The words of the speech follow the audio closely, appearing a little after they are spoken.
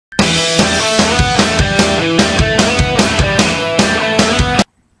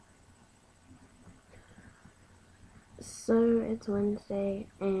It's Wednesday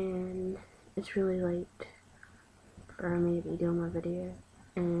and it's really late for me to be doing my video,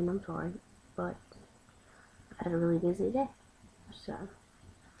 and I'm sorry, but I've had a really busy day, so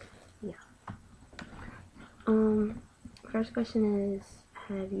yeah. First question is,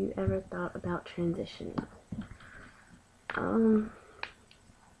 have you ever thought about transitioning?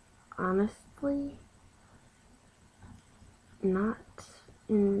 Honestly, not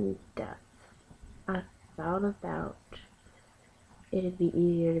in depth. I thought about it'd be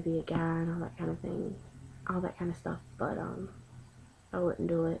easier to be a guy and all that kind of thing, all that kind of stuff, but I wouldn't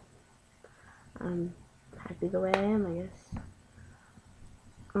do it. I'm happy the way I am, I guess.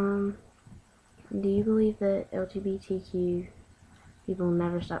 Do you believe that LGBTQ people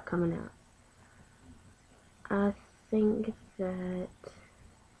never stop coming out? I think that,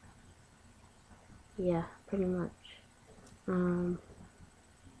 yeah, pretty much.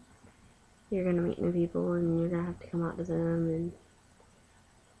 You're gonna meet new people and you're gonna have to come out to them and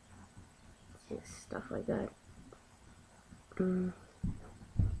just stuff like that. And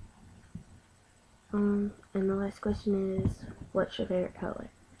the last question is, what's your favorite color?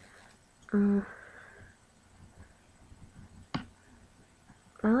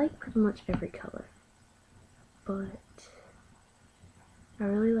 I like pretty much every color, but I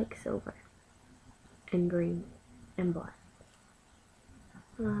really like silver and green and black.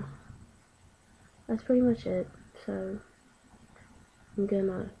 That's pretty much it, so I'm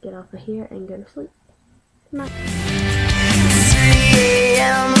gonna get off of here and go to sleep. Good night. 3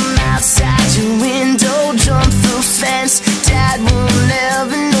 a.m. I'm outside your window, jump the fence. Dad will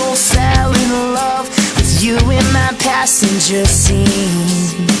never know, fell in love with you in my passenger seat.